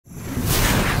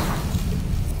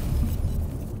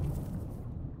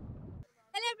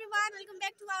everyone, welcome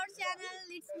back to our channel.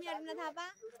 It's me Aruna Thapa.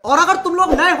 और अगर तुम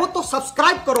लोग नए हो तो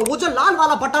सब्सक्राइब करो, वो जो लाल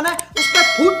वाला बटन है उस पर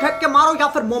फूट फेंक के मारो या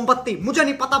फिर मोमबत्ती, मुझे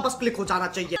नहीं पता, बस क्लिक हो जाना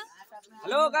चाहिए।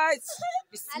 Hello guys,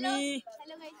 it's Hello, me.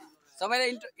 hello guys. सबैलाई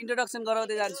इंट्रोडक्सन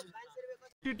गराउँदै जान्छु।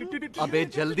 अबे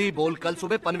जल्दी बोल, कल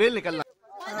सुबह पनवेल निकलना। जी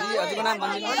हजुरको नाम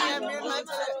भन्नु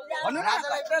न लाजको।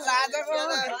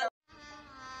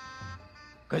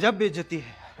 गजब बेइज्जती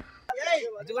है।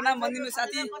 हजुरको नाम भन्दिनु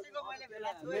साथी।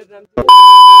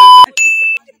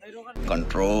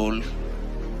 Control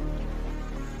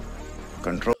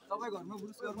control.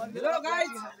 हेलो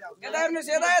गाइस, यता हेर्नुस्,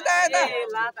 यता यता यता।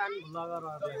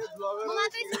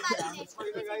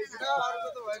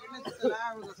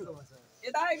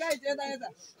 यता आइ गाइस, यता यता।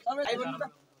 सबै आइ भन्नु त।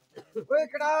 ओए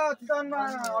केटा चिकनमा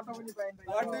अटो पनि पाइन्छ।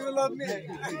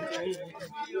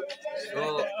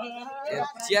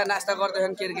 चिया नास्ता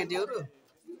गर्दैछन् केटाकेटीहरू।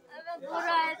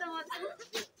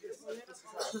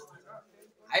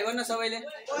 आइ भन्नु सबैले।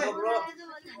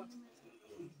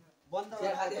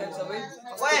 चिया खाँदैछन् सबै।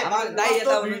 हाम्रो दाइ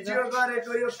यता हुनुहुन्छ। भिडियो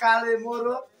गरेको यो काले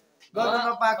मोरो गर्न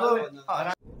नपाएको।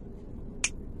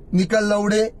 निकल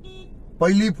लौड़े,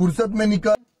 पहली फुर्सत में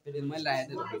निकल। मैले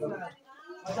राखेको थिएँ।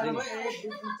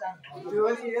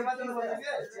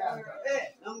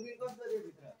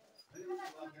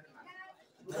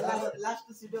 लास्ट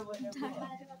सिटो बन्यो।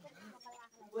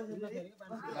 ओए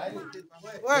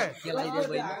के लाइदियो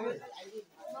बहिनी।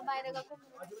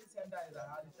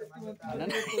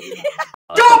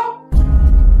 चुप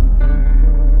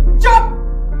चुप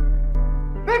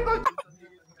बिल्कुल।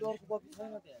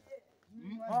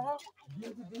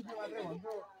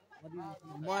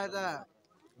 म यता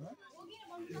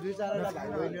दुई चारवटा भाइ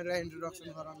बहिनीहरूलाई इन्ट्रोडक्सन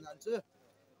गराउन जान्छु।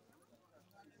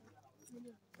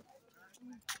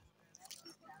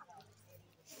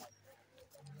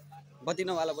 बत्ती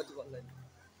नवाला बत्ती बल्दैन।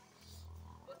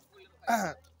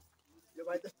 यो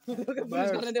भाइ त बुरुस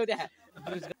गर्न देऊ त्यहाँ।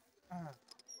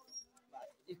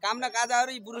 यी कामना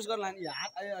काजाहरू यी बुरुस गर्न लाने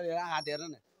हात हात हेर न।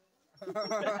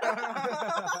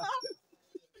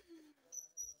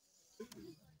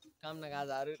 कामना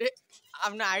काजाहरू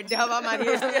आफ्नो हाइट देखावा मानि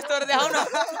यस्तो देखाउ न।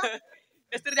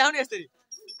 यसरी देखाउ न यसरी।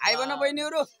 आइ भन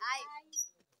बहिनीहरू।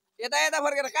 यता यता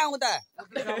फर्केर कहाँ उता।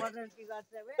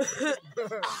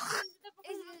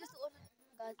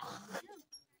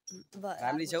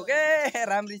 राम्री छेउ के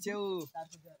राम्री छेउ।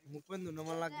 मुख पनि धुन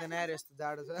मन लाग्दैन यार, यस्तो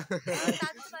जाडो छ।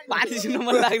 पानी सुन्न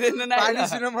मन लाग्दैन न। पानी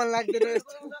सुन मन लाग्दैन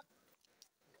यस्तो।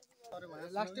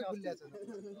 लास्टै खुल्ल्या छ।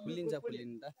 फुलिन्छ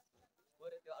फुलिन्छ त।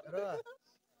 र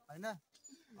हैन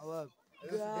अब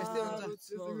यस्तै हुन्छ।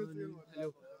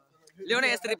 ल्याउ न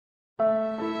यसरी।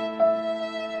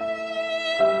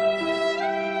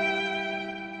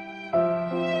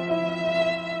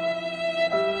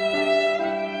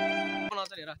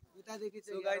 उतादेखि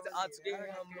चाहिँ गाइस आज के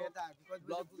हाम्रो यता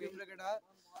ब्लग पुग्यौँ र केटा।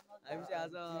 हामी चाहिँ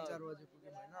आज 4 बजे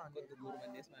पुग्यौँ हैन। अनि गुरु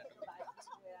भन्नेसमा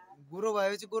गुरु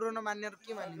भएपछि गुरु नमान्नेहरू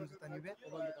के मानिन्छ त नि बे।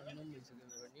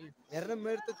 हेर्न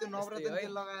मेरो त त्यो नवरत्न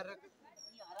तेल लगाएर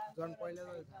झन् पहिला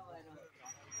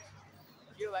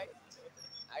के भाइ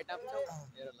आइटम छ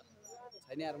हेर ल।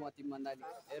 छैन यार म तिमी भन्दा अलि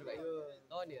हेर भाइ। ल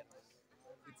नि हेर।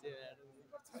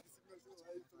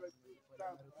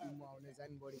 म आउने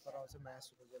जान बढी कराउँछ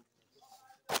मासुको जेल।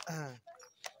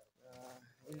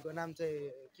 उनको नाम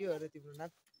चाहिँ के हो रे तिम्रो नाम?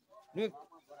 निक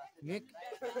निक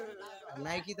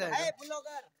नाइकी त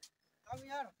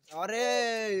अरे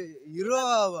हिरो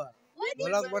अब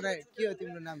भ्लग बनाए। के हो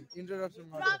तिम्रो नाम? इन्ट्रोडक्सन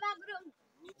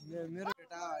गर्नु। मेरो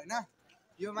बेटा हैन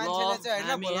यो मान्छेले चाहिँ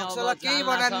हैन भ्लग सला केही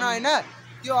बनान्न हैन।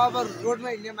 त्यो अब रोडमा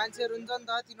हिँड्ने मान्छेहरू हुन्छ नि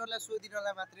त, तिनीहरूलाई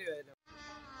सोधिनलाई मात्रै हो।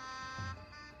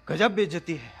 गजब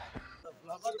बेइज्जती है।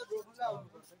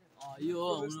 यो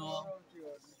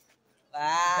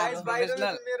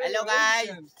प्रोफेसनल। हेलो गाइस,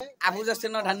 आफू जस्तो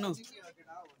नठान्नु।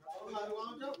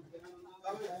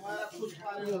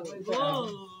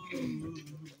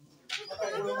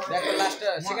 ब्याकको लास्ट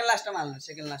सेकेन्ड लास्टमा हाल्नु,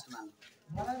 सेकेन्ड लास्टमा हाल्नु।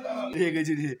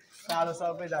 एकैचोटि सालो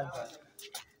सबै जान्छ।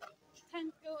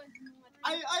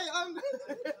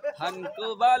 हनको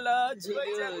बाला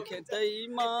झिक्यो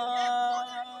खेतैमा।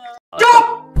 चुप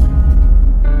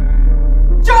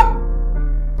चुप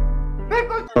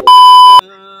बिल्कुल।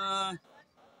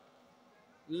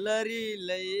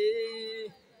 लरीलै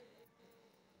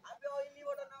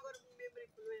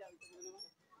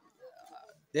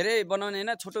धेरै बनाउने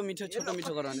हैन, छोटो मिठो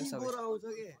गराउने सबै।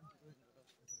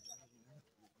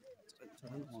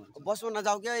 बसमा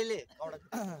नजाऊ क्या अहिले।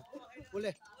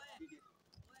 बोले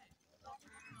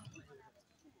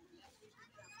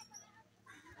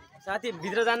साथी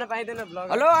भित्र जान पाइदैन ब्लग।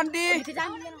 हेलो आन्टी,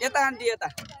 यता आन्टी यता।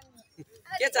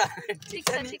 के छ? ठीक छ।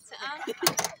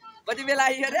 कति बेला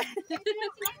आइयो रे?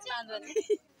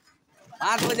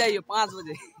 5 बजे आइयो 5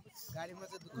 बजे गाडीमा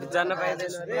चाहिँ दुःख जान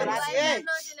पाइदैन रे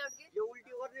यो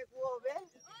उल्टी गर्ने को हो बे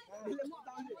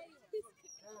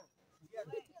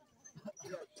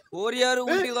ओरियाहरु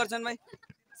उल्टी गर्छन् भाइ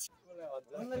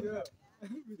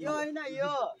यो हैन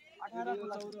यो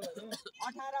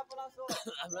 18 प्लस हो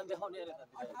हामीलाई देखाउने अरे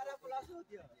 18 प्लस हो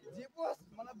त्यो जिपोस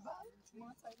मतलब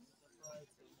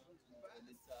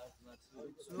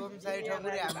सुम साइड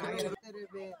ठगुरी हामी रे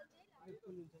बे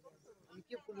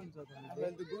के फुल हुन्छ त हामीले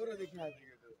त गोरो देखाएको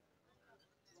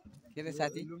के रे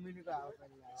साथी लुम्बिनीको हावा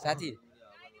पानी साथी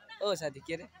ओ साथी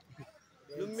के रे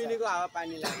लुम्बिनीको हावा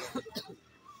पानी लाग्यो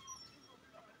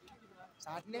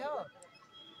साट्ने हो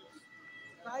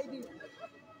पाइदि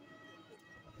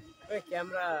ए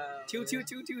क्यामेरा छिउ छिउ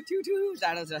छिउ छिउ छिउ छिउ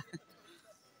जाडो छ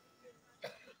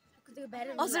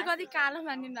हजुर कति कालो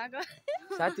मानिन भएको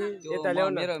साथी त्यो यता ल्याउ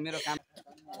न मेरो मेरो काम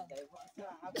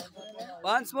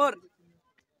वन्स मोर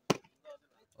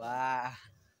वाह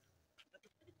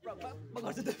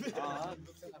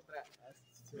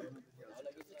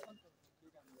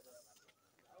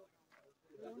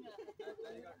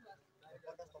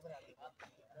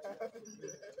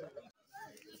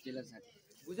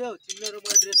बुझ्यौ तिम्रो र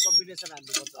मेरो ड्रेस कम्बिनेसन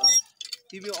हाल्नु पर्छ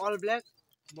तिमी अल ब्ल्याक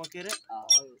म के रे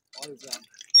अल ब्राउन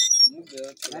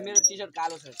मेरो टी-शर्ट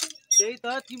कालो छ त्यही त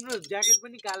तिम्रो ज्याकेट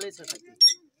पनि कालै छ साथी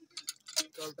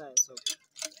चल्ता है सब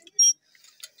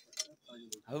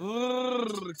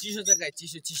चिसो छ गाई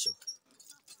चिसो चिसो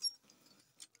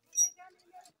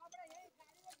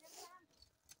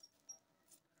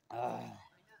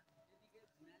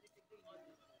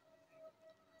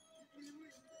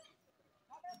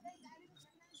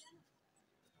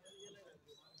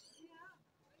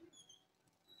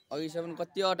अघिसम्म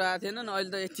कति अटो आएको थिएन नि अहिले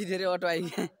त यति धेरै अटो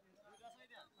आइगयो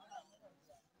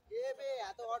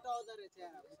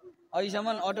अहिलेसम्म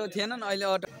अटो थिएन नि अहिले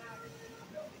अटो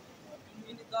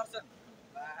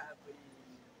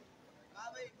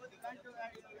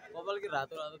बबल के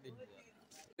रातो रातो देखिन्छ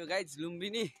यो गाइज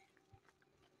लुम्बिनी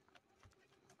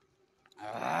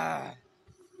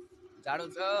जाडो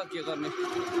छ के गर्ने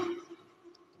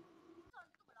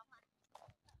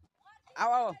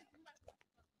आऊ आऊ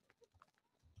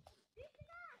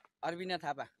अर्बिना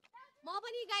थापा म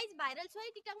पनि गाइज भाइरल छु है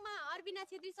टिकटकमा अर्बिना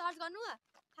छेत्री सर्च गर्नु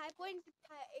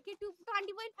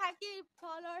 5.5 के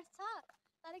फलोअर्स छ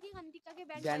तर के गर्नु टिकटकै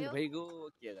ब्यान ब्यान भयो भइगयो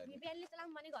के गर्ने बिहानले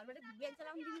चलाउँ भने घरबाट बिहान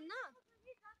चलाउनु दिनुहुन्न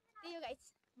त्यही हो गाइज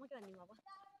म के भन्नु अब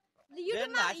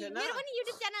युट्युबमा मेरो पनि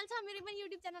युट्युब च्यानल छ मेरो पनि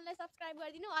युट्युब च्यानललाई सब्स्क्राइब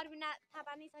गरिदिनु अर्बिना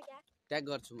थापा नै छ क्या ट्याग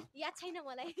गर्छु म याद छैन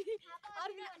मलाई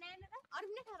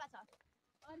अर्बिना थापा छ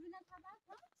अर्बिना थापा छ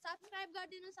सब्स्क्राइब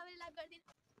गरिदिनु सबैले लाइक गरिदिनु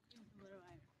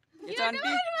के छ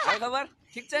आन्टी हाल खबर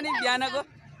ठिक छ नि बिहानको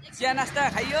चिया नास्ता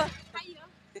खाइयो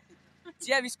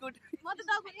चिया बिस्कुट म त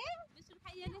दगुरे बिस्कुट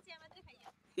खाइयो नि चिया मात्रै खाइयो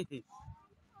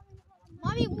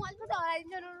मम्मी मोबाइल पो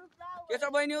हराइदिनु के छ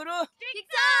बहिनीहरु ठीक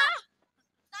छ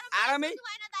आरामै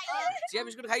चिया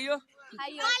बिस्कुट खाइयो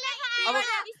खाइयो अब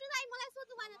विष्णु दाइ मलाई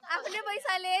सोध्नु भएन त आफ्नै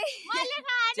पैसाले मैले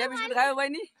खाएन चिया बिस्कुट खायो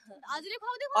बहिनी हजुरले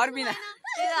खुवाउँदै अर्बिना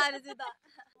त्यही हाले चाहिँ त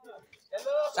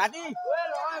साथी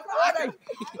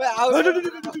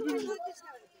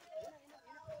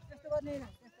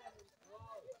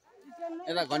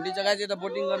यता घन्टी जग्गा चाहिँ यता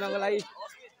बोटिङ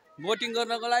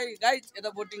गर्नको लागि गाइज यता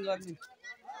बोटिङ गर्ने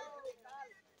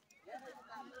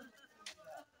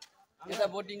यता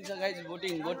बोटिङ छ गाइज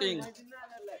बोटिङ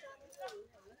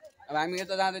अब हामी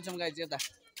यता जाँदैछौँ गाइज यता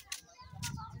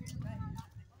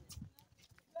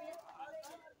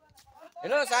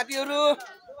हेलो साथीहरू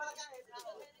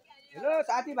हेलो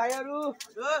साथी भाइहरू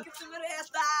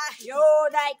यो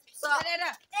दाइ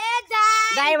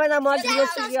दाइ भन्दा म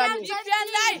दिन्छु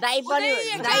दाइ पनि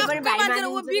भाइ मान्नु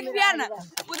बिग फ्यान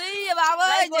पुरै बाबा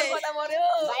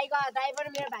दाइ पनि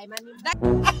मेरो भाइ मान्नु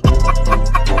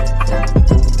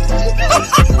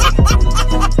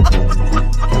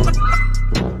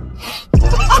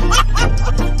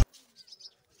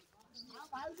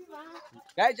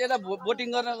गाइज यता बोटिङ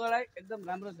गर्नको लागि एकदम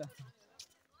राम्रो छ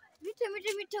मिठो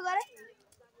मिठो मिठो गरे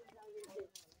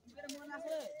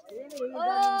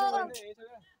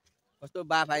कस्तो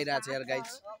बाफ आइरहेको छ यार गाइज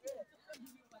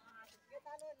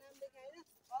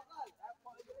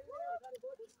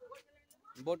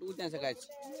बोट उ त्यहाँ छ गाइज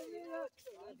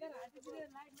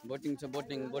बोटिङ छ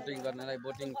बोटिङ गर्नलाई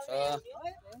बोटिङ छ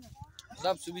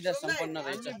सब सुविधा सम्पन्न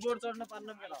रहेछ बोट चढ्न पार्न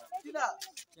बेला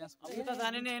उता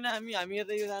जाने नै हैन हामी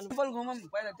यता यो जानु टेम्पल घुमौँ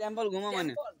पहिला टेम्पल घुमौँ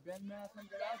भने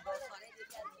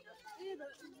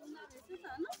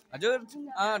हजुर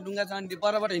ढुङ्गा छ अनि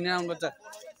परबाट हिँडेर आउनुपर्छ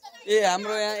ए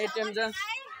हाम्रो यहाँ एटिएम छ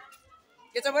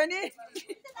के छ बहिनी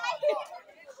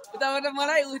उताबाट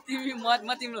मलाई उ तिमी म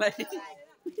तिमीलाई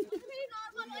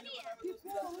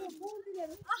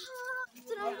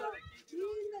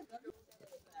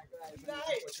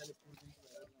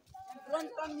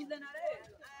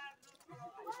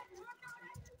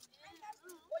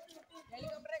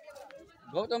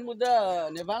गौतम बुद्ध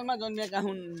नेपालमा जन्मेका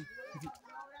हुन्।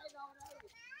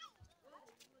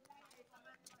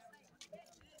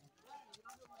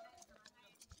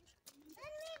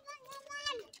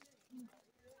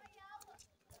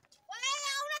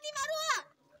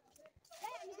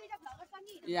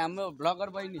 ये हाम्रो ब्लगर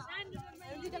बहिनी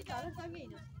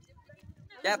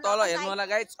त्यहाँ तल हेर्नु होला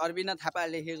गाइज अर्बिना थापा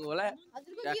लेखेको होला।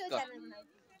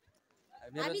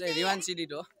 मेरो चाहिँ रिवान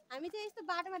सिडिट हो। हामी चाहिँ यस्तो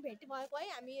बाटोमा भेट भएको है।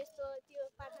 हामी यस्तो त्यो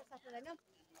पार्टनर साथी हैन।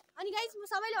 अनि गाइज म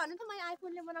सबैले भन्नु त मैले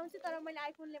आइफोनले बनाउँछु तर मैले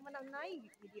आइफोनले बनाउन है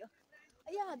भिडियो।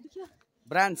 अया दुख्यो।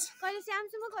 ब्रान्च कहिले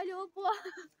स्यामसङ कहिले ओप्पो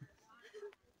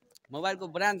मोबाइलको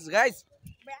ब्रान्च गाइज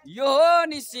यो हो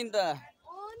निश्चिन्त।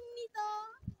 ओन्नी त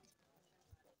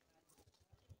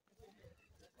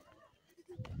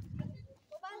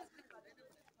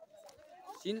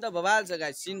सिन त बबाल छ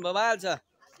गाइज, सिन बबाल छ।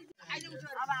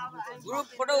 ग्रुप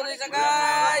फोटो हुँदैछ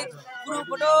गाइज, ग्रुप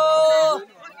फोटो।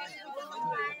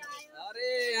 अरे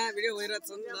यहाँ भिडियो भइरहेछ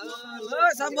नि त। ल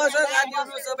सम्म छ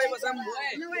गाडीहरु सबै बसम।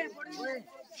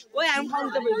 ओइ हामी खाउँ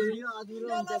त भयो अधुरो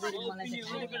हुन्छ फेरि मलाई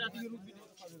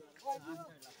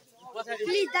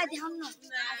प्लिज दाइ ध्यान न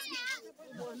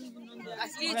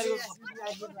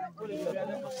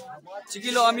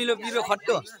चिकिलो अमिलो पिरो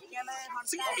खट्टो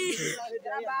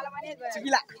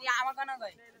चिकिला आमा कन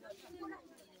गए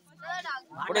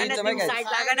फोटो खिच्छ भाइ गाइस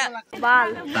बाल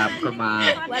आपको माँ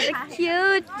what a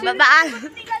cute बाल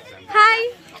hi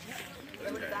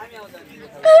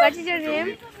what is your name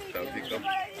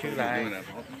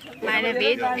my name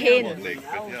is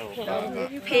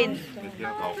Pen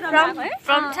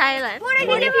from Thailand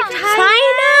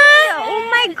China oh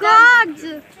my god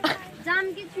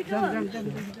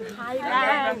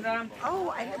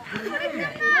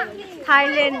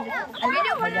Thailand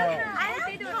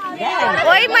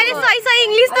ओइ मैले सही सही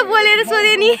इंग्लिश त बोलेर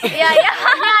सोधे नि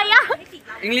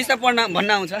इंग्लिश त पढ्न भन्न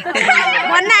आउँछ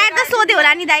भन्न आए त सोधे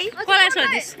होला नि दाइ कसलाई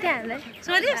सोधिस त्यहाँलाई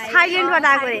सोधिस थाइल्यान्डबाट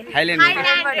आएको रे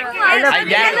थाइल्यान्डबाट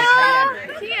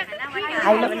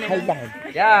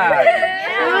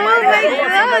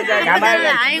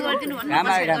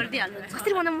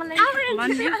कसरी बनाउँ मलाई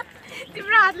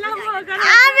तिम्रो हात लामो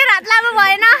मेरो हात लामो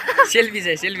भएन सेल्फी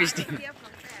चाहिँ सेल्फी स्टिक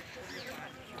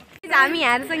हामी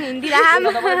यहाँसँग हिन्दी राम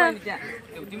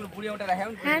तिम्रो बुढी एउटा राख्यौ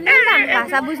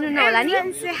भाषा बुझ्नु न होला नि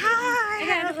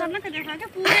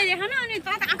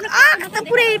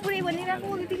पुरै पुरै भनिरहेको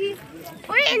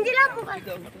ओइ Angela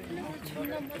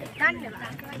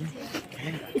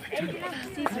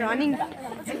running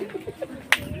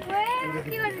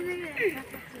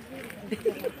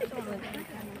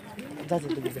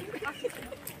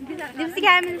Lipstick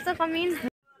I'm so coming.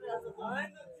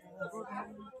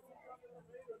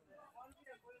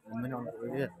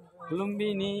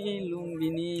 Lumbini,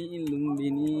 Lumbini,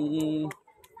 Lumbini.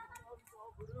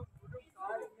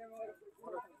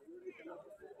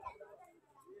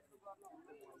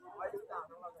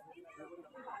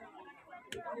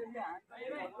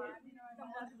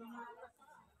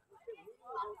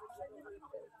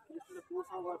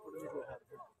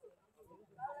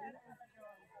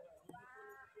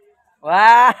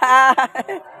 Wah.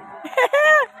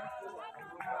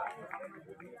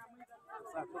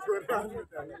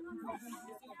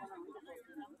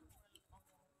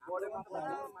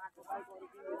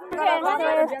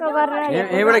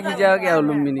 एबाट खिच्यो क्या हो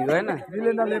लुम्बिनीको हैन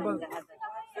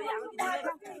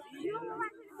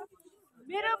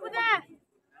मेरो बुदा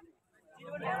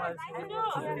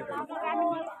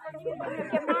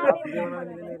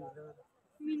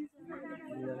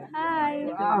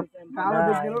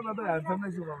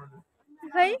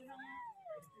हाय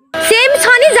सेम छ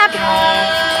नि जाप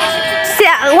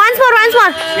once more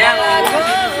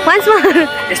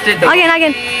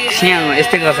again स्याङ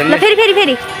यस्तै गर्छ नि ल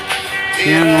फेरि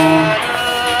स्याङ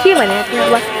के भने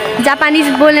अब जापानिज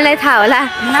बोल्नेलाई थाहा होला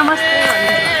नमस्ते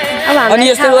अब अनि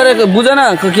यस्तो गरेर बुझ न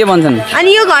के भन्छन् अनि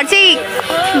यो घर चाहिँ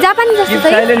जापान जस्तो छ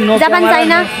Japan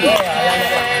China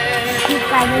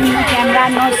camera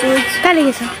know switch कहाँ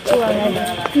लेखेछ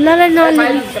ल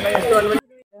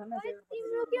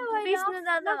विष्णु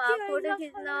दादा फोटो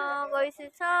खिच्न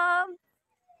गइसकेछ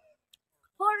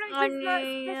अनि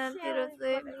यहाँतिर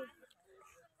चाहिँ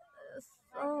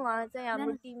उहाँ चाहिँ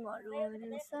हाम्रो टिमहरू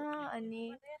हुनुहुन्छ अनि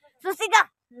सुसिका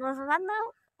नसोध्न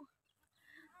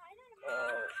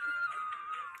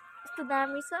यस्तो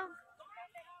दामी छ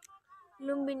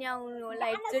लुम्बिनी आउनु होला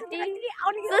एकचोटि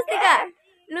सुसिका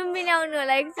लुम्बिनी आउनु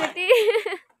होला एकचोटि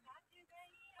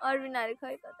अरबिनाहरू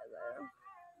खै कता गयो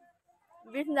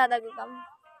विष्णु दादाको काम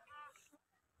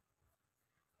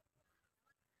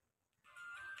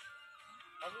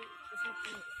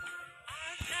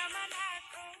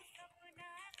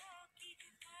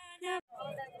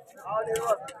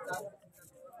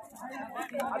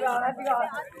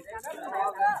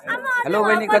हेलो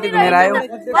बहिनी कति घुमेर आयो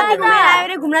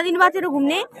रे घुम्न दिनु भएको थियो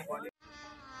घुम्ने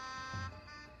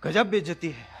गजब बेइज्जती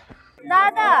है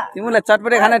दादा तिमीलाई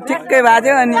चटपटे खाना ठिक्कै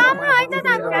बाज्यो अनि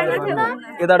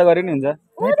यताबाट गरे नि हुन्छ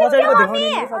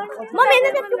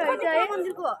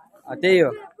त्यही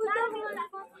हो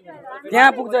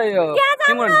त्यहाँ पुग्छ यो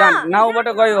तिम्रो नाउबाट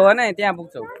गयो भने त्यहाँ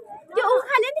पुग्छौ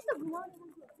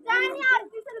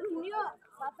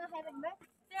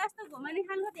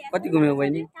कति घुम्यौ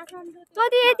बहिनी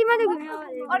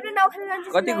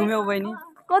कति घुम्यौ बहिनी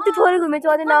कति थोरै घुमेछु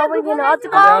अझै नाउ पनि थिएन अझ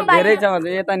धेरै छ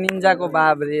यता निन्जाको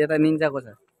बाब रे यता निन्जाको छ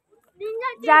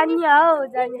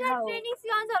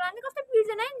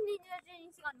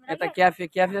यता क्याफे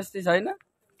क्याफे जस्तै छैन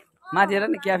माथि हेर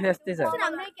नि क्याफे जस्तै छ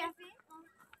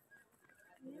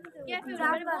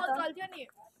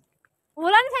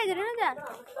होला नि खाइदिएर न त्यहाँ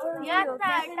यहाँ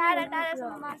टाढा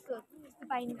टाढासम्म मासु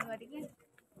पाइने गरेको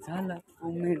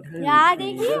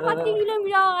यहाँदेखि कति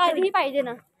किलोमिटर अगाडि पाइँदैन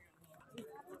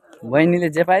बहिनीले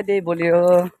जे पाए त्यही बोल्यो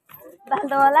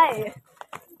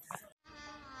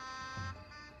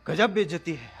गजब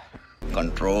बेइज्जती है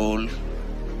कंट्रोल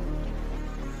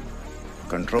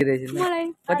कंट्रोल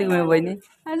कति घुम्यौ बहिनी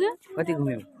हजुर कति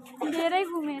घुम्यौ धेरै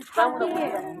घुमे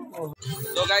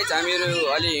सो गाइस हामीहरू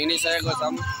अलि हिँडिसकेको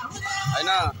छौँ हैन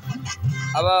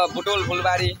अब बुटोल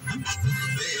फुलबारी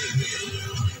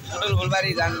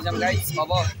जान्छौँ गाइस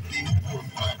अब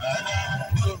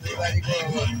बुटोल फुलबारीको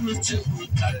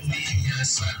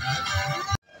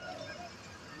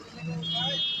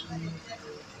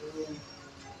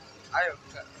आयो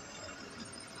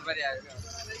फुलबारी आयो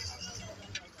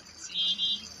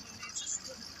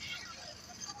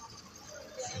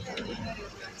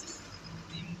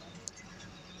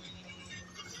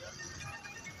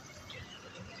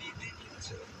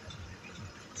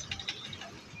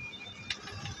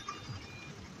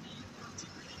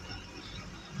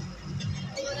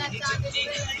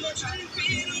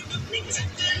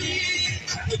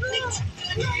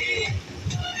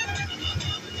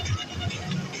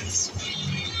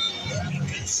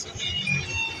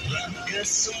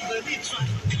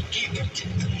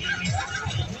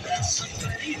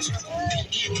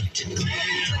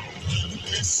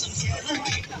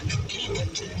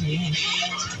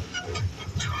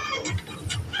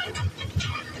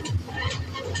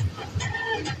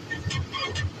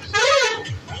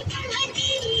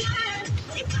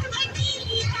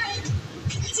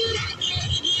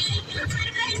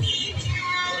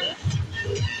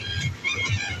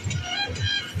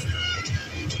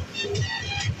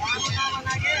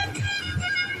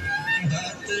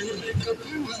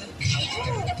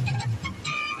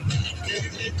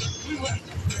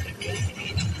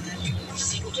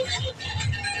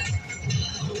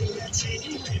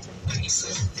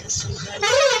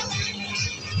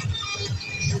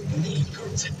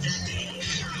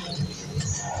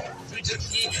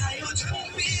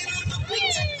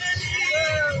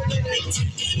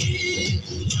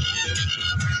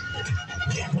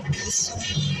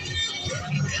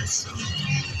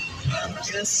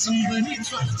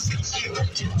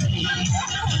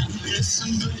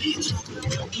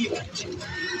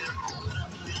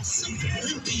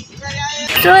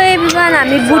सो एभ्रिवान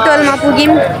हामी बुटोलमा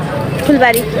पुग्यौँ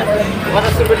फुलबारी 50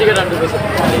 रुपैयाँ टिकट हाल्नु पर्छ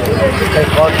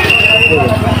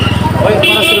ओइ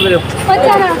 50 रुपैयाँ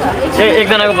ए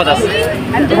एकजनाको 50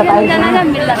 अनि दुईजनाको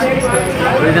मिल्ला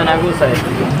दुईजनाको 100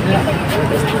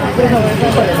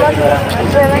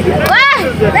 वाह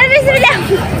दर्बिस मिल्ला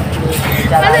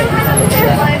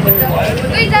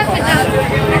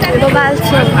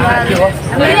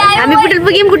हामी बुटोल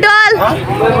पुग्यौँ बुटोल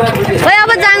ओइ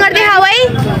अब जाँगर देखाऊ है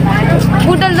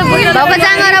बुटोल त भएको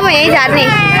जाँगर अब यहीँ झार्ने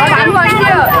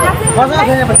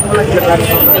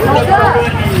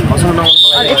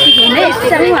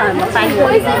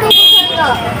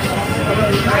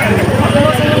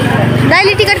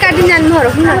दाइले टिकट काटिन जानु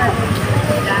पर्यो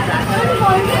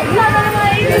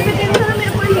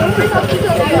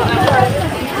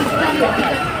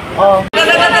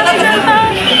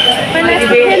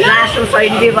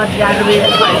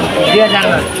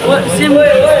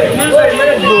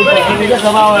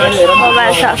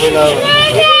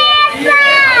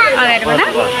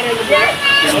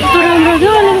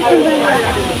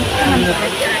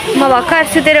म भर्खर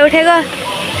सुतेर उठेको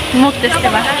मुख त्यस्तै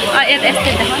भयो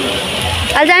यस्तै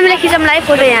अझ हामीले खिचौँला है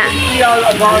फोटो यहाँ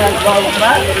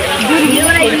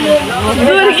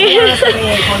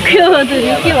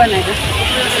के भनेको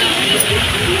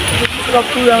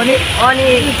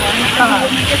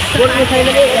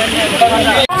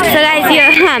यो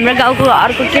हाम्रो गाउँको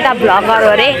अर्को केटा भ्लगर हो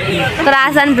अरे तर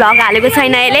आसान भ्लग हालेको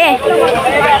छैन अहिले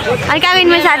अनि कहाँ गइन्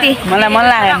मेरो साथी मलाई मन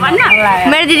लाग्यो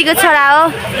मेरो दिदीको छोरा हो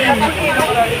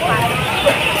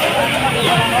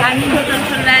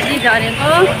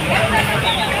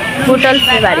बुटवल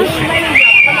फुलबारी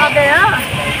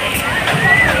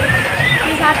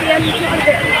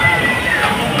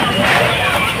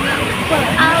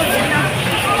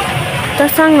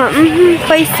तसँग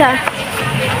पैसा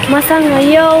मसँग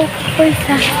यो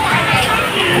पैसा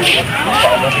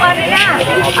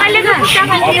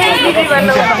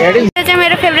त्यो चाहिँ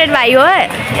मेरो फेभरेट भाइ हो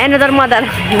एनदर मदर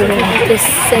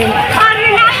यस्तै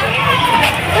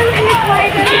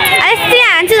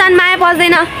हान्छु झन् माया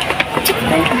पर्दैन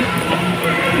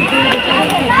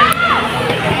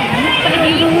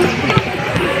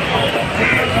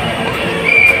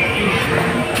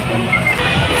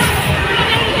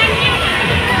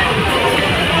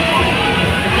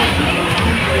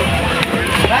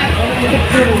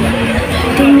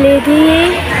तिमीले दिए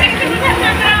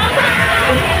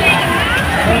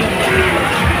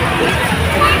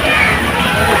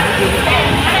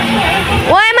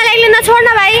ओए मलाई लिन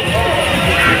छोड्न भाइ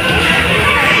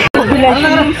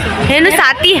हेर्नु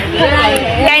साथी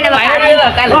गाइन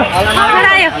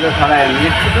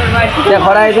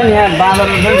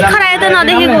खरायो त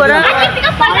नदेखेको हो र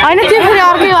होइन त्यो फेरि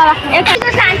अर्कैवाला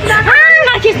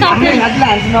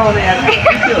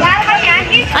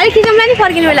अलिक खिचौँला नि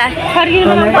फर्किनु बेला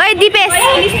ओए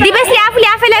दिपेशले आफूले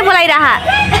आफैलाई बोलाइरह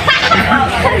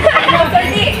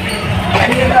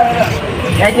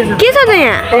के छ त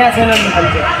यहाँ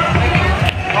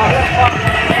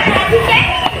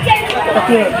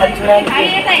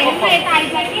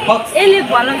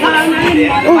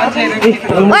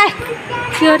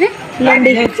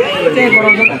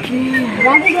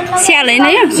स्याल होइन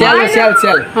यो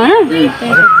स्याल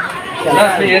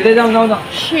हेर्दै जाउँ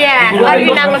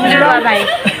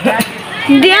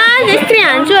यस्तै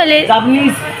हान्छु अहिले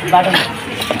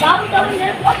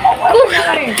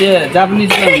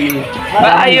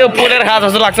यो पोलेर खा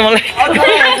जस्तो लाग्छ मलाई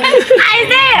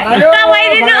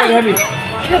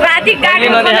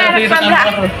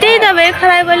त्यही त भयो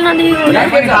खरायो पनि नदेखेको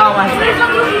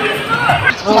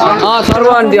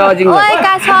सर्वन दियो अजिङ ओए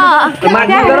का छ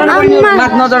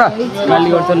मात नजर गाली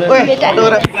गर्छ ल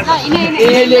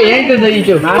एले यही त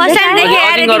देखियो फर्स्ट टाइम देखे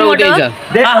यार यति मोटो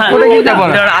फोटो खिच्दा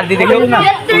पर्छ एउटा आदि देख्यौ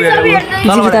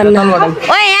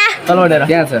ओए यहाँ तलबाट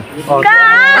त्यहाँ छ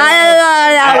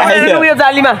उयो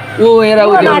जालीमा ओ हेर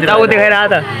उ देखाइरा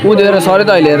त उ देखेर सरे त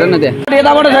अहिले हेर न त्यहाँ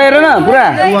यताबाट छ हेर न पुरा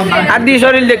आदि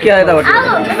शरीर देखियो यताबाट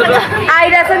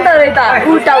आइराछ नि त यता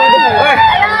उल्टा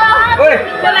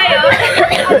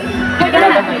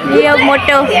यो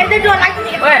मोटो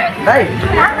ओए भाइ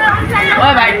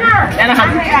एना खा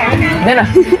हैन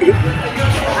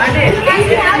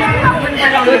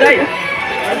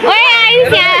ओए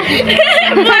आइस यहाँ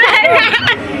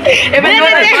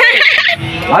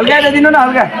हल्का त दिनु न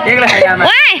हल्का एकला खाइ आमा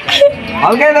ओए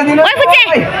हल्का त दिनु ओए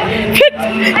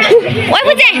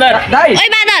फुचे दाइ ओए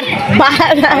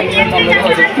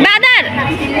बादर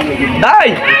दाइ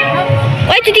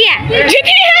ओए चुटिया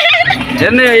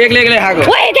हेर्न एक्लै खाएको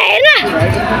ओए त्यहाँ हेर्न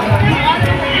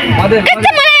कस्तो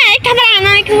मलाई एक थापा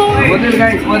आएको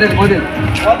मोडेल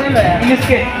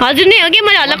हजुर नै हो कि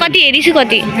मैले हल्ला कति हेरिछु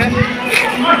कति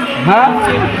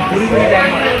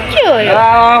के हो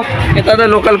यता त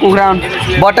लोकल कुखुरा हुन्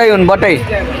बटै हुन् बटै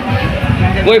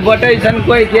कोही बटै छन्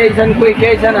कोही केही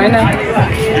छन् होइन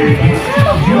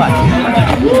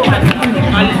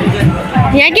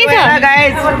यहाँ के छ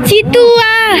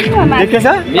चितुवा देखेछ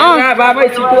बाबै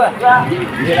चितुवा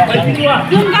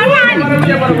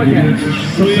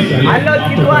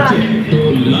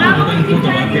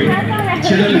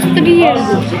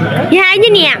यहाँ आइज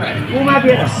नि यहाँ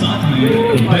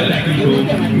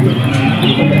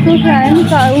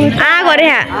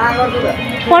गरे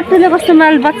पट्टुले कस्तो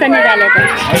माल बच्चा निकाले त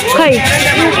खै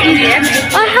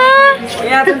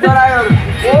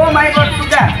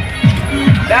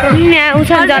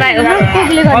उछाल जरायो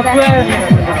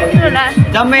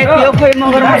जम्मै त्यो खोइ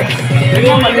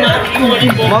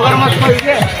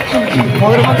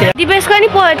दिपेशको नि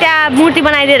त्यहाँ मूर्ति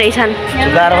बनाइदिए रहेछन्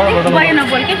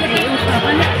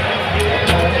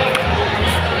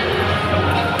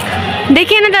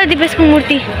देखिएन त दिपेशको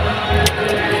मूर्ति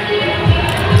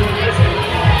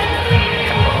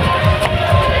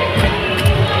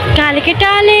काले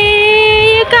केटाले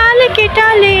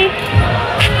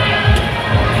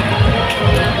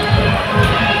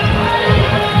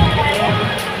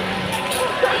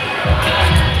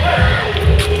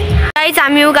गाइस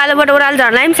हामी उकालोबाट ओह्रालो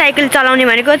झर्नलाई पनि साइकल चलाउने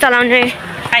भनेको चलाउने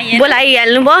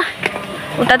बोलाइहाल्नु भयो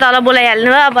उता तल बोलाइहाल्नु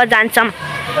भयो अब जान्छौँ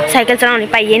साइकल चलाउने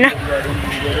पाइएन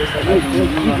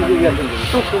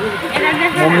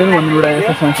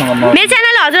मेरो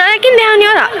च्यानल हजुरहरूलाई किन देखाउने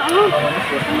हो र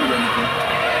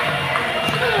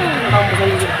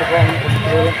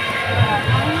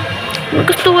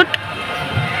कस्तो म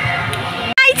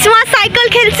साइकल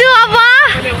खेल्छु अब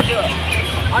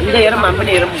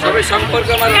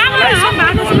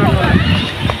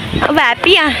अब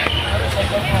ह्याप्पी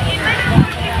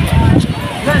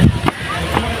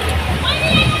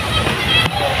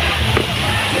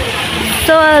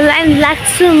लाइन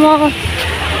लाग्छु म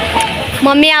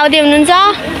मम्मी आउँदै हुनुहुन्छ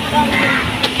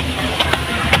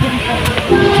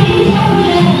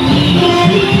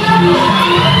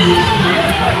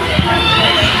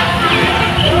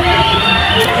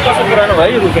पुरानो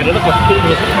भयो रुखेर त कस्तो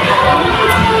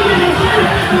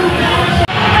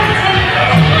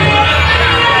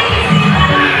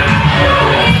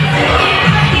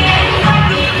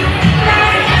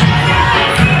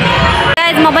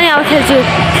म पनि अब खेल्छु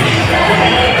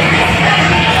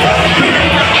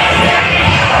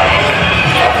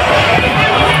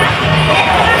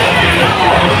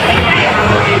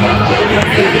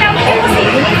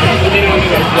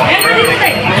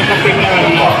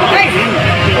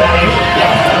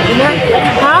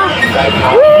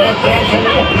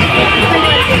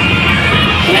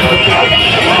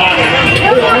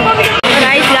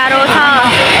गाइस गाह्रो छ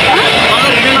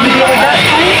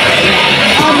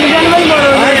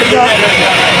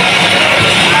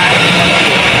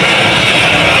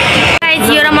गाइस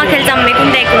यो र म खेल्छौँ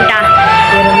मेकुन्टा एकुन्टा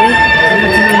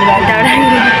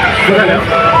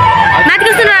माथि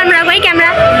कस्तो राम्रो आएको है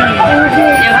क्यामेरा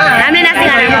हामीले नाच्ने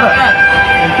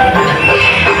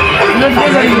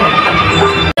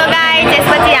गाइस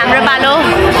त्यसपछि हाम्रो पालो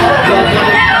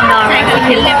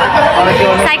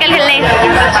साइकल खेल्ने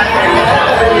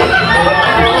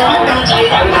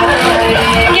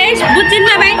बुझ्दिन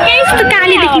भाइ यस्तो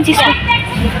काली देखिन्छ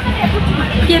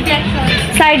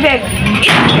साइड ब्याग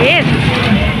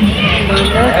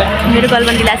मेरो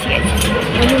गलबन्दी लासी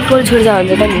गोल छोड्छ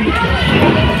भन्छ त नि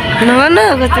नभन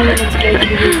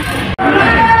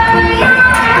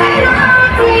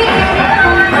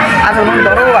आज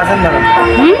डरो भएको छ नि त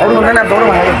अरू हुँदैन डरो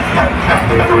भयो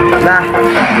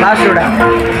लास्ट एउटा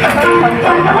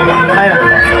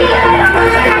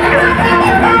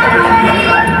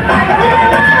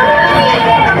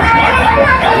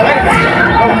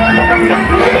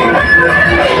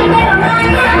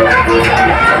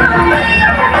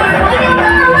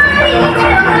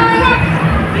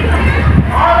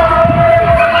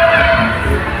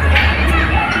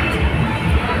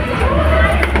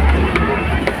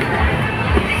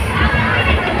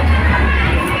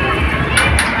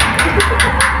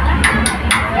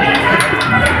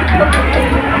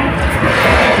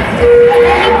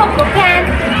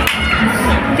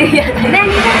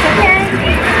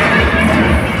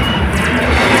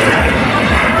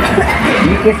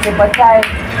विकेट से बचा है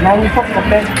नहीं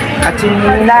सकते अच्छी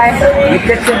नीला है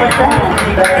विकेट से बचा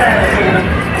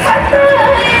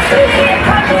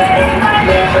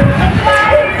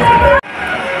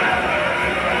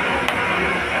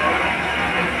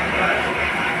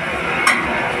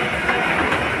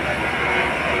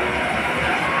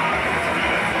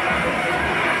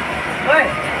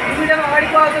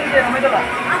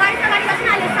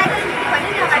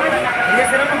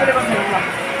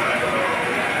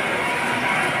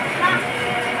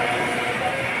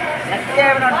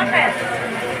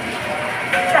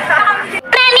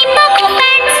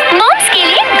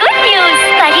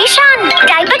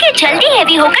जल्दी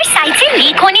हेवी होकर साइड से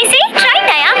लीक होने से ट्राई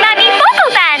नया मैमी पोको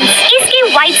पैंट्स। इसके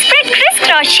वाइड स्प्रेड क्रिस्प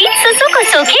और शीट सुसु को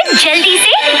सोखे जल्दी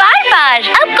से बार बार।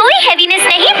 अब कोई हेवीनेस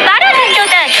नहीं 12 घंटों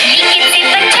तक। लीकेज से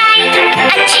बचाए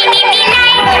अच्छी नींद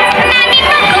लाए मैमी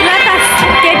पोको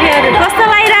कस्तो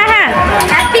लागिरहेको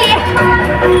happy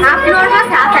half nervous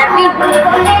half happy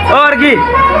और की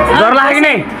डर लाग्यो कि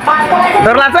नै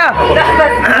डर लाग्छ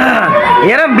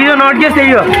हेर बिजो नअड्कियोस्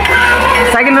त्यही हो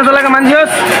साइकल नचलाएको मान्छे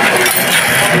होस्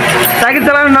साइकल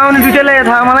चलाउनु नआउने दुईटैलाई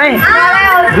थाहा मलाई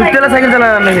दुईटैलाई साइकल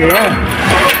चलाउन आउँदाखेरि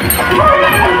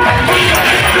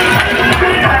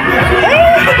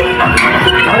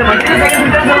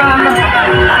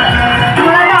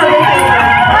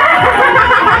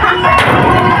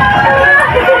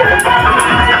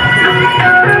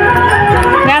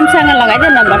राम्रोसँग लगाइदियो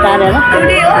न बटारेर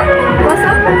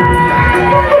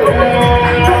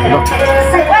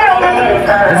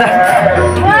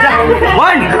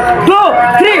 1 2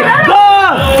 3 go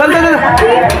चल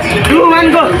 2 1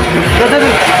 go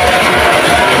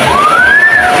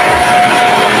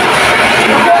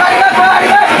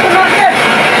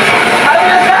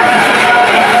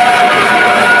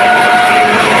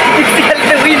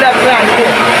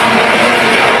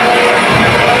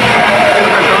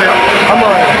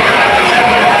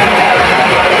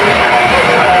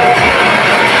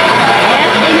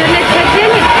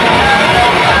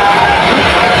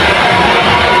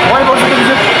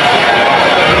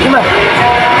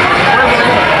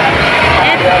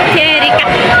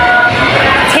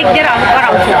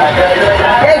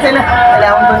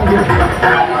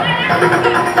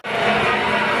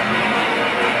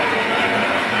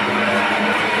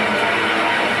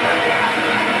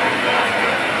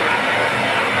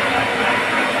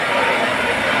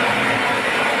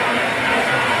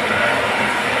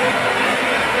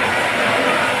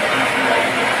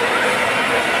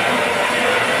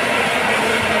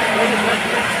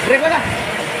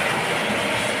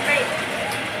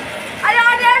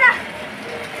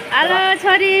हेलो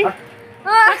छोरी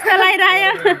कस्तो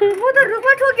लागिरह्यो म त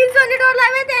रुखमा ठोकिन्छु अनि डर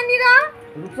लाग्यो त्यहाँनिर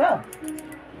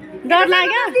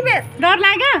डर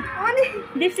लाग्यो अनि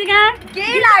दिप्सिका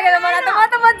केही लागेन मलाई त म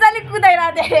त मजाले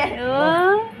कुदाइरहेको थिएँ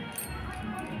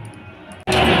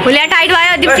हुलिया टाइट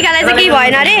भयो दिप्सिकालाई चाहिँ केही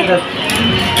भएन अरे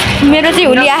मेरो चाहिँ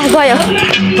हुलिया गयो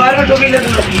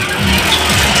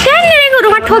त्यहाँनिरको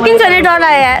रुखमा ठोकिन्छ भने डर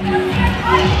लाग्यो यार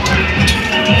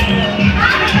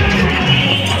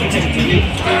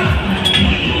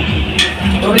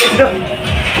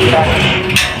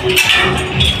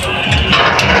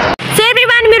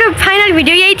मेरो फाइनल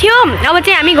भिडियो यही थियो अब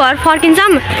चाहिँ हामी घर फर्किन्छौँ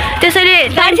त्यसैले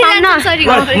टाइम पाउन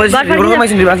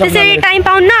त्यसरी टाइम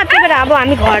पाउन त्यही भएर अब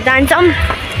हामी घर जान्छौँ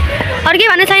अर्कै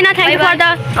भन्नु छैन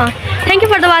thank you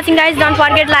for the watching guys don't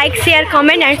forget like share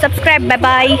comment and subscribe bye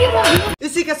bye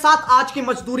इसी के साथ आज की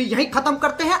मजदूरी यहीं खत्म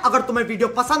करते हैं अगर तुम्हें वीडियो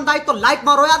पसंद आई तो लाइक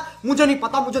मारो यार मुझे नहीं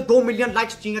पता मुझे 2 मिलियन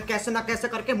लाइक्स चाहिए कैसे ना कैसे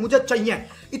करके मुझे चाहिए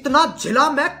इतना झिला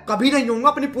मैं कभी नहीं होऊंगा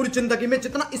अपनी पूरी जिंदगी में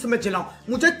जितना इसमें झिलाऊं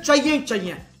मुझे चाहिए ही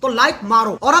चाहिए तो लाइक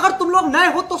मारो और अगर तुम लोग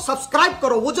नए हो तो सब्सक्राइब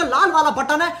करो वो जो लाल वाला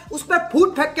बटन है उस पर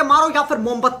फूट फेंक के मारो या फिर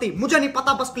मोमबत्ती मुझे नहीं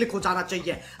पता बस क्लिक हो जाना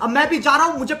चाहिए अब मैं भी जा रहा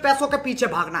हूं मुझे पैसों के पीछे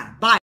भागना है बाय